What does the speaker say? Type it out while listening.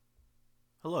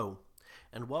Hello,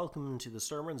 and welcome to the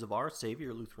Sermons of Our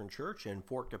Savior Lutheran Church in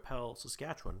Fort Qu'Appelle,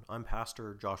 Saskatchewan. I'm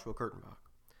Pastor Joshua Kurtenbach.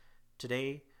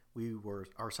 Today, we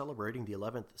are celebrating the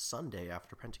 11th Sunday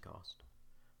after Pentecost.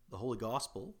 The Holy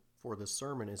Gospel for this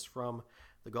sermon is from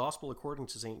the Gospel according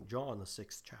to St. John, the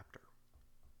 6th chapter.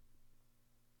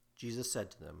 Jesus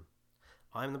said to them,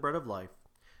 I am the bread of life.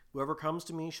 Whoever comes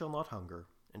to me shall not hunger,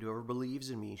 and whoever believes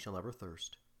in me shall never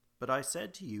thirst. But I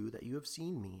said to you that you have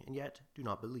seen me, and yet do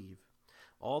not believe.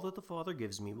 All that the Father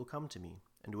gives me will come to me,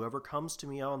 and whoever comes to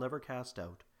me I will never cast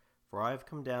out. For I have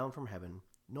come down from heaven,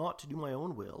 not to do my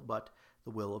own will, but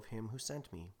the will of him who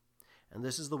sent me. And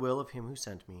this is the will of him who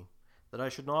sent me, that I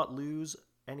should not lose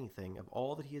anything of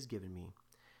all that he has given me,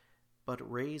 but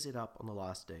raise it up on the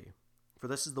last day. For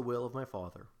this is the will of my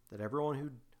Father, that everyone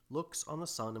who looks on the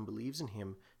Son and believes in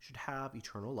him should have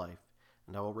eternal life,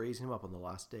 and I will raise him up on the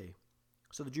last day.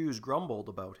 So the Jews grumbled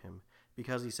about him,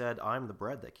 because he said, I am the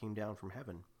bread that came down from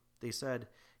heaven. They said,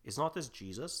 Is not this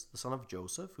Jesus, the son of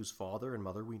Joseph, whose father and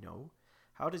mother we know?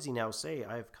 How does he now say,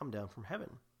 I have come down from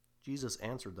heaven? Jesus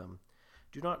answered them,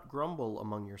 Do not grumble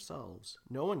among yourselves.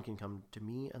 No one can come to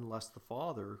me unless the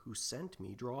Father who sent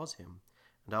me draws him,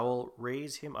 and I will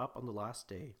raise him up on the last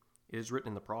day. It is written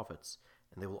in the prophets,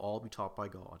 and they will all be taught by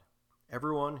God.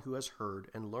 Everyone who has heard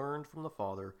and learned from the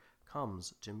Father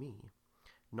comes to me.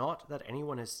 Not that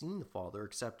anyone has seen the Father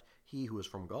except he who is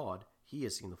from God, he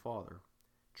has seen the Father.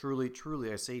 Truly,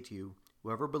 truly, I say to you,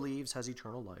 whoever believes has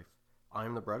eternal life. I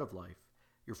am the bread of life.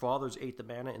 Your fathers ate the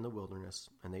manna in the wilderness,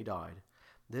 and they died.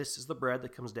 This is the bread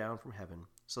that comes down from heaven,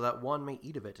 so that one may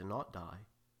eat of it and not die.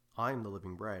 I am the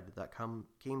living bread that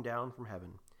came down from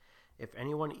heaven. If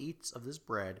anyone eats of this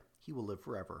bread, he will live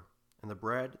forever. And the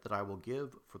bread that I will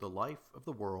give for the life of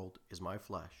the world is my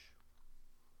flesh.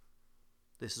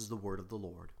 This is the word of the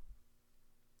Lord.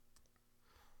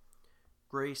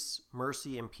 Grace,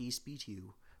 mercy, and peace be to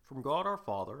you, from God our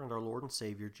Father and our Lord and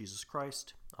Savior Jesus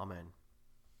Christ. Amen.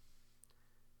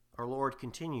 Our Lord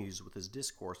continues with his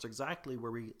discourse exactly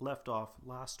where we left off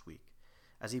last week,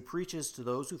 as he preaches to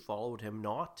those who followed him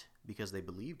not because they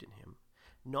believed in him,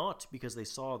 not because they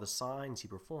saw the signs he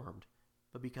performed,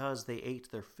 but because they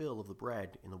ate their fill of the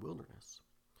bread in the wilderness.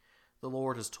 The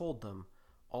Lord has told them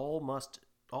all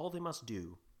they must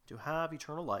do to have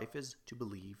eternal life is to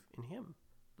believe in him,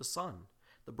 the Son,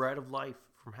 the bread of life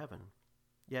from heaven.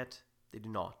 Yet they do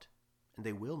not, and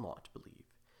they will not believe.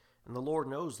 And the Lord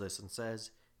knows this and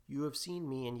says, You have seen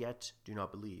me, and yet do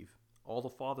not believe. All the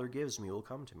Father gives me will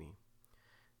come to me.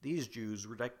 These Jews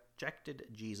rejected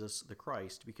Jesus the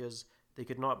Christ because they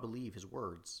could not believe his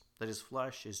words, that his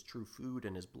flesh is true food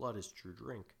and his blood is true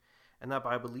drink, and that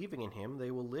by believing in him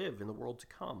they will live in the world to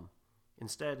come.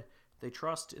 Instead, they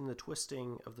trust in the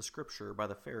twisting of the scripture by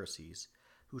the Pharisees,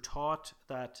 who taught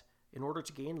that in order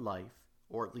to gain life,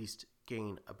 or at least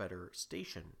gain a better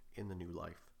station in the new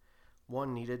life,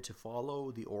 one needed to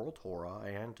follow the oral Torah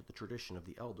and the tradition of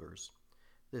the elders.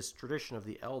 This tradition of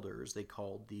the elders they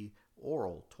called the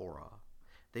oral Torah.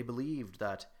 They believed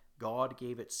that God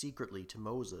gave it secretly to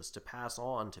Moses to pass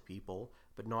on to people,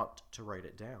 but not to write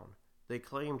it down. They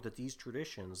claimed that these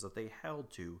traditions that they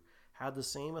held to had the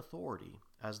same authority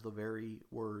as the very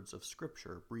words of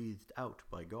Scripture breathed out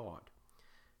by God.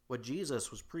 What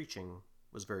Jesus was preaching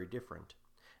was very different,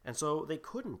 and so they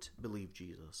couldn't believe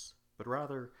Jesus, but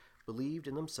rather believed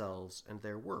in themselves and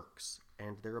their works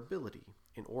and their ability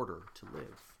in order to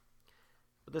live.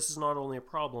 But this is not only a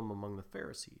problem among the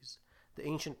Pharisees. The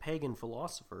ancient pagan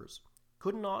philosophers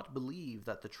could not believe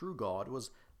that the true God was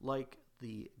like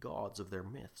the gods of their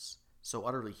myths, so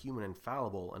utterly human and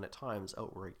fallible and at times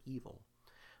outright evil.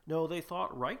 No, they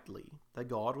thought rightly that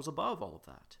God was above all of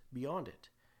that, beyond it.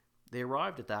 They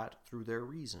arrived at that through their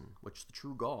reason, which the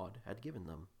true God had given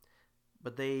them.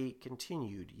 But they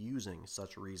continued using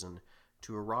such reason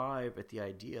to arrive at the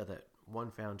idea that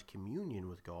one found communion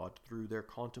with God through their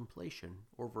contemplation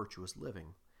or virtuous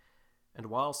living. And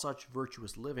while such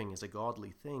virtuous living is a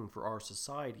godly thing for our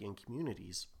society and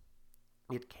communities,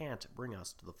 it can't bring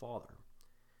us to the Father.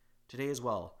 Today as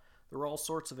well, there are all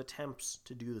sorts of attempts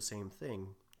to do the same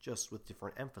thing, just with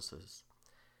different emphasis,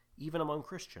 even among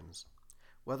Christians,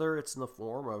 whether it's in the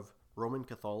form of Roman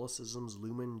Catholicism's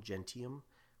Lumen Gentium,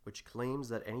 which claims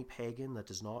that any pagan that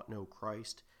does not know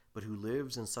Christ, but who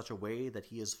lives in such a way that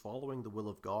he is following the will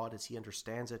of God as he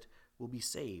understands it, will be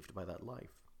saved by that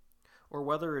life. Or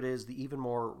whether it is the even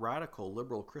more radical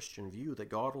liberal Christian view that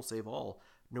God will save all,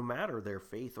 no matter their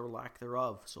faith or lack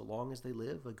thereof, so long as they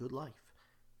live a good life.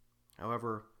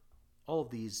 However, all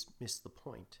of these miss the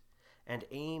point, and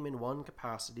aim in one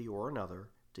capacity or another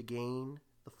to gain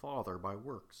the Father by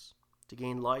works, to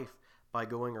gain life by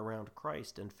going around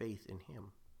Christ and faith in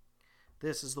him.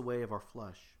 This is the way of our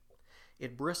flesh.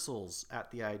 It bristles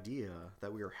at the idea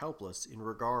that we are helpless in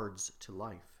regards to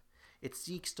life. It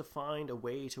seeks to find a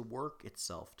way to work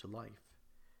itself to life.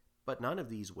 But none of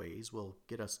these ways will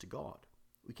get us to God.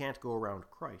 We can't go around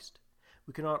Christ.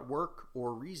 We cannot work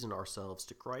or reason ourselves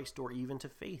to Christ or even to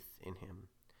faith in him.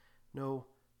 No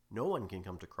one can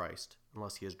come to Christ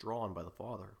unless he is drawn by the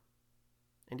Father.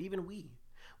 And even we,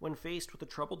 when faced with a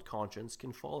troubled conscience,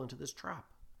 can fall into this trap.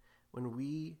 When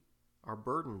we are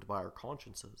burdened by our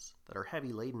consciences that are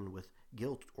heavy laden with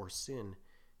guilt or sin,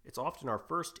 it's often our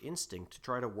first instinct to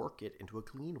try to work it into a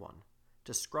clean one,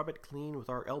 to scrub it clean with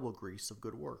our elbow grease of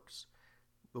good works.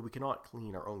 But we cannot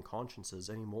clean our own consciences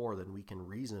any more than we can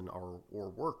reason or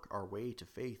work our way to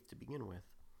faith to begin with.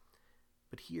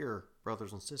 But hear,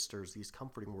 brothers and sisters, these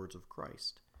comforting words of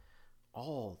Christ.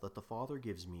 All that the Father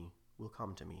gives me will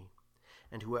come to me,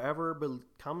 and whoever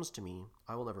comes to me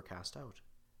I will never cast out.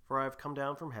 For I have come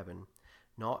down from heaven,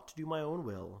 not to do my own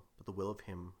will, but the will of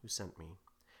him who sent me.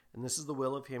 And this is the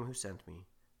will of him who sent me,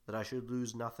 that I should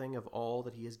lose nothing of all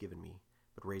that he has given me,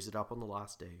 but raise it up on the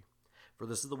last day. For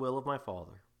this is the will of my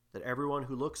Father, that everyone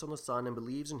who looks on the Son and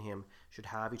believes in him should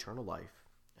have eternal life,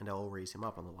 and I will raise him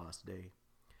up on the last day.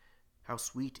 How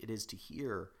sweet it is to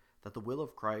hear that the will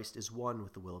of Christ is one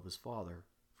with the will of his Father.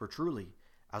 For truly,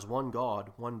 as one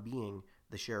God, one being,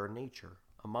 they share a nature,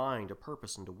 a mind, a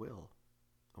purpose, and a will.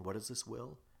 And what is this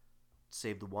will? To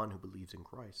save the one who believes in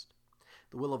Christ.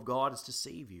 The will of God is to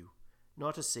save you,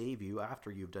 not to save you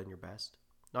after you've done your best,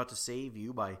 not to save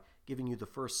you by giving you the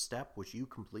first step which you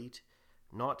complete,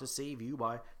 not to save you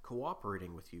by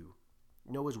cooperating with you.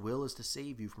 No, his will is to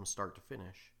save you from start to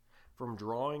finish, from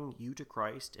drawing you to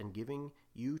Christ and giving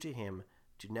you to him,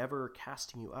 to never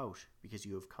casting you out because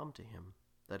you have come to him,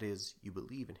 that is, you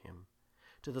believe in him,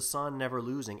 to the Son never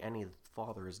losing any that the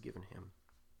Father has given him.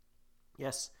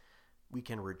 Yes, we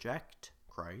can reject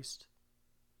Christ,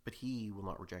 but he will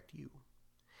not reject you.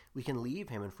 We can leave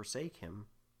him and forsake him,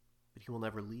 but he will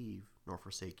never leave nor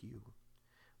forsake you.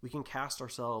 We can cast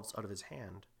ourselves out of his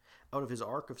hand, out of his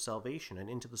ark of salvation, and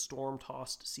into the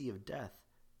storm-tossed sea of death,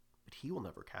 but he will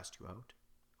never cast you out.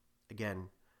 Again,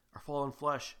 our fallen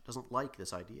flesh doesn't like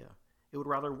this idea. It would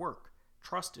rather work,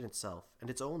 trust in itself and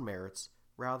its own merits,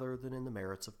 rather than in the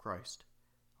merits of Christ.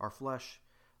 Our flesh,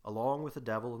 along with the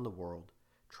devil and the world,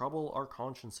 trouble our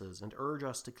consciences and urge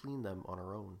us to clean them on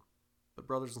our own. But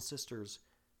brothers and sisters,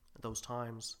 at those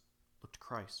times, look to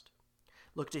Christ.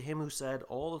 Look to him who said,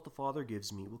 all that the Father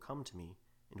gives me will come to me,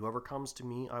 and whoever comes to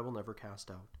me I will never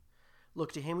cast out.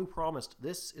 Look to him who promised,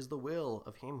 this is the will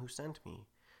of him who sent me,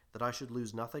 that I should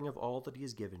lose nothing of all that he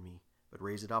has given me, but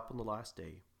raise it up on the last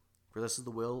day. For this is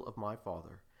the will of my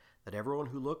Father, that everyone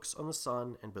who looks on the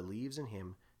Son and believes in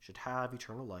him should have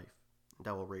eternal life, and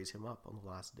I will raise him up on the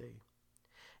last day.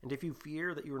 And if you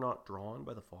fear that you are not drawn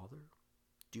by the Father,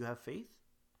 do you have faith?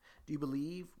 Do you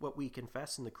believe what we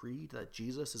confess in the Creed, that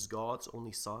Jesus is God's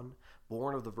only Son,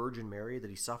 born of the Virgin Mary, that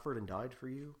he suffered and died for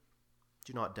you?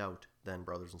 Do not doubt, then,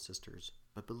 brothers and sisters,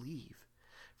 but believe.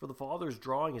 For the Father's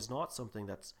drawing is not something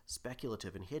that's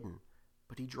speculative and hidden,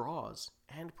 but he draws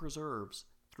and preserves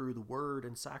through the Word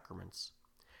and sacraments.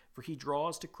 For he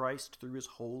draws to Christ through his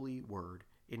holy Word,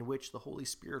 in which the Holy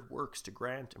Spirit works to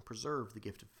grant and preserve the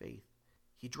gift of faith.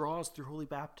 He draws through holy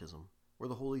baptism, where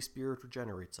the Holy Spirit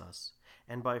regenerates us,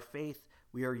 and by faith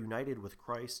we are united with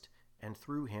Christ, and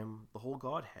through him the whole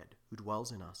Godhead who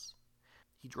dwells in us.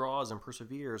 He draws and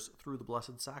perseveres through the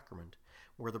Blessed Sacrament,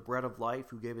 where the bread of life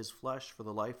who gave his flesh for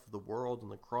the life of the world on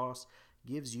the cross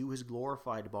gives you his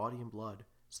glorified body and blood,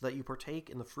 so that you partake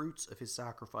in the fruits of his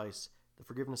sacrifice, the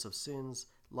forgiveness of sins,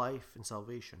 life, and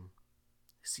salvation.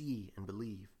 See and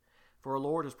believe, for our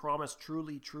Lord has promised,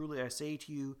 truly, truly, I say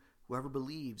to you, whoever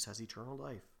believes has eternal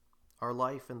life. Our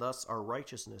life, and thus our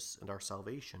righteousness and our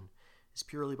salvation, is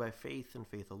purely by faith and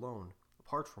faith alone,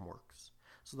 apart from works,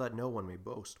 so that no one may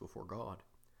boast before God.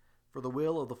 For the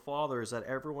will of the Father is that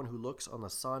everyone who looks on the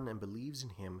Son and believes in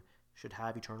him should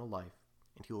have eternal life,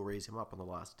 and he will raise him up on the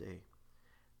last day.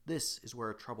 This is where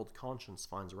a troubled conscience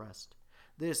finds rest.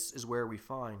 This is where we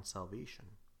find salvation.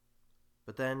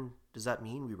 But then, does that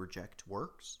mean we reject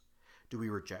works? Do we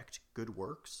reject good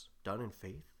works done in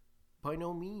faith? By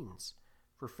no means,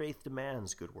 for faith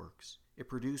demands good works. It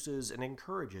produces and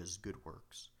encourages good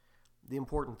works. The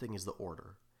important thing is the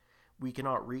order. We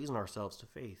cannot reason ourselves to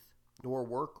faith, nor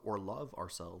work or love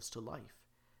ourselves to life.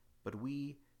 But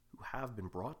we who have been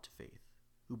brought to faith,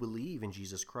 who believe in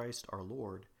Jesus Christ our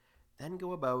Lord, then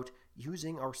go about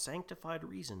using our sanctified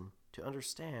reason to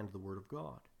understand the Word of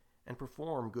God, and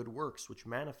perform good works which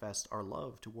manifest our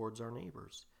love towards our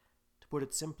neighbors. To put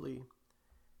it simply,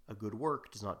 a good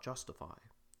work does not justify,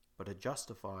 but a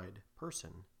justified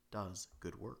person does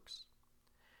good works.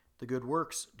 The good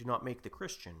works do not make the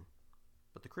Christian,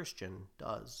 but the Christian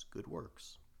does good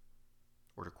works.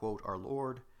 Or to quote our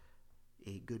Lord,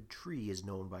 a good tree is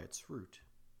known by its fruit.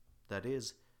 That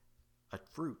is, a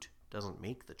fruit doesn't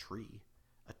make the tree.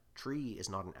 A tree is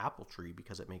not an apple tree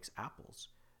because it makes apples.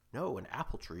 No, an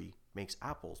apple tree makes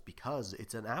apples because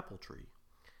it's an apple tree.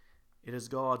 It is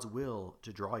God's will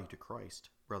to draw you to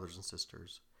Christ, brothers and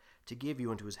sisters, to give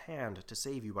you into his hand to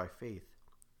save you by faith.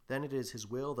 Then it is his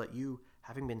will that you,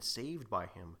 having been saved by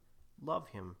him, love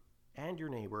him and your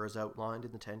neighbor as outlined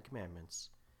in the 10 Commandments.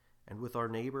 And with our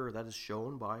neighbor, that is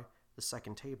shown by the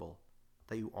second table,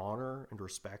 that you honor and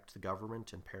respect the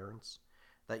government and parents,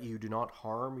 that you do not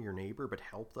harm your neighbor but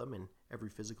help them in every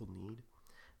physical need,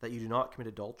 that you do not commit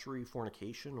adultery,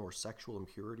 fornication, or sexual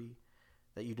impurity,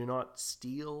 that you do not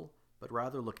steal but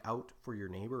rather look out for your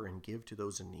neighbor and give to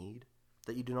those in need,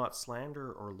 that you do not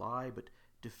slander or lie but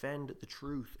defend the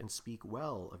truth and speak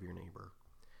well of your neighbor.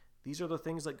 These are the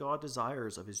things that God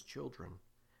desires of his children,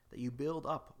 that you build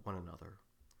up one another,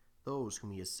 those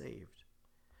whom he has saved.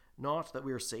 Not that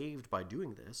we are saved by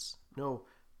doing this. No,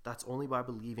 that's only by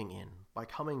believing in, by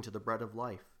coming to the bread of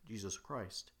life, Jesus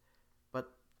Christ.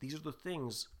 But these are the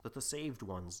things that the saved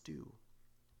ones do.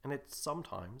 And it's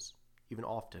sometimes, even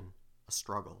often, a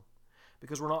struggle,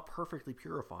 because we're not perfectly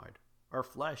purified. Our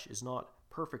flesh is not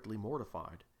perfectly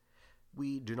mortified.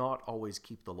 We do not always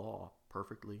keep the law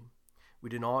perfectly. We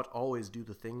do not always do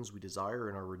the things we desire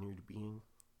in our renewed being.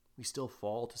 We still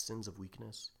fall to sins of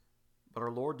weakness. But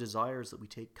our Lord desires that we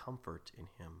take comfort in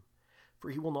him, for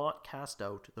he will not cast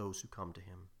out those who come to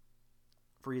him.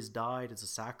 For he has died as a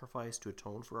sacrifice to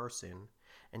atone for our sin,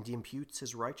 and he imputes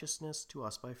his righteousness to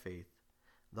us by faith.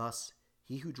 Thus,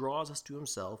 he who draws us to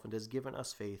himself and has given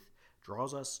us faith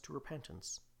draws us to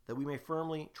repentance, that we may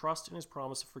firmly trust in his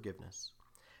promise of forgiveness,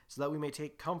 so that we may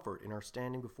take comfort in our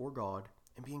standing before God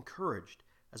and be encouraged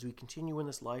as we continue in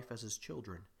this life as his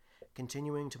children,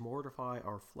 continuing to mortify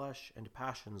our flesh and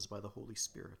passions by the Holy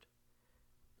Spirit.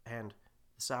 And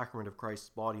the sacrament of Christ's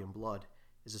body and blood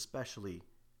is especially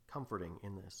comforting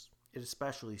in this. It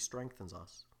especially strengthens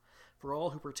us. For all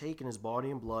who partake in his body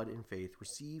and blood in faith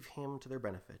receive him to their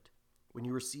benefit. When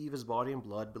you receive his body and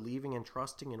blood, believing and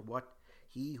trusting in what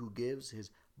he who gives his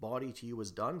body to you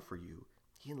has done for you,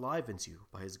 he enlivens you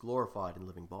by his glorified and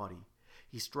living body.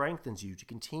 He strengthens you to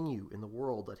continue in the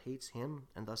world that hates him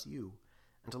and thus you,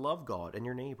 and to love God and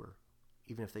your neighbor,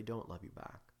 even if they don't love you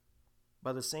back.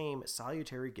 By the same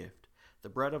salutary gift, the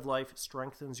bread of life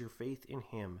strengthens your faith in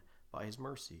him by his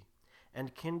mercy,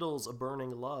 and kindles a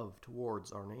burning love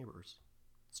towards our neighbors.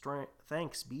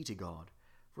 Thanks be to God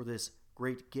for this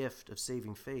great gift of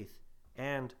saving faith,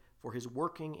 and for his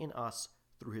working in us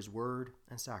through his word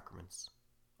and sacraments.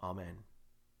 Amen.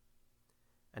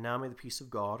 And now may the peace of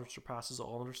God, which surpasses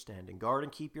all understanding, guard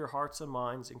and keep your hearts and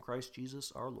minds in Christ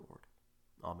Jesus our Lord.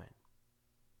 Amen.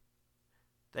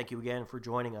 Thank you again for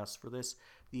joining us for this,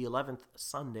 the 11th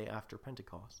Sunday after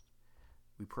Pentecost.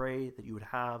 We pray that you would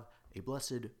have a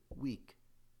blessed week.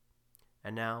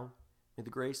 And now, may the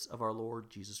grace of our Lord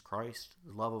Jesus Christ,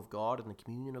 the love of God, and the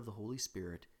communion of the Holy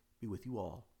Spirit be with you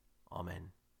all.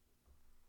 Amen.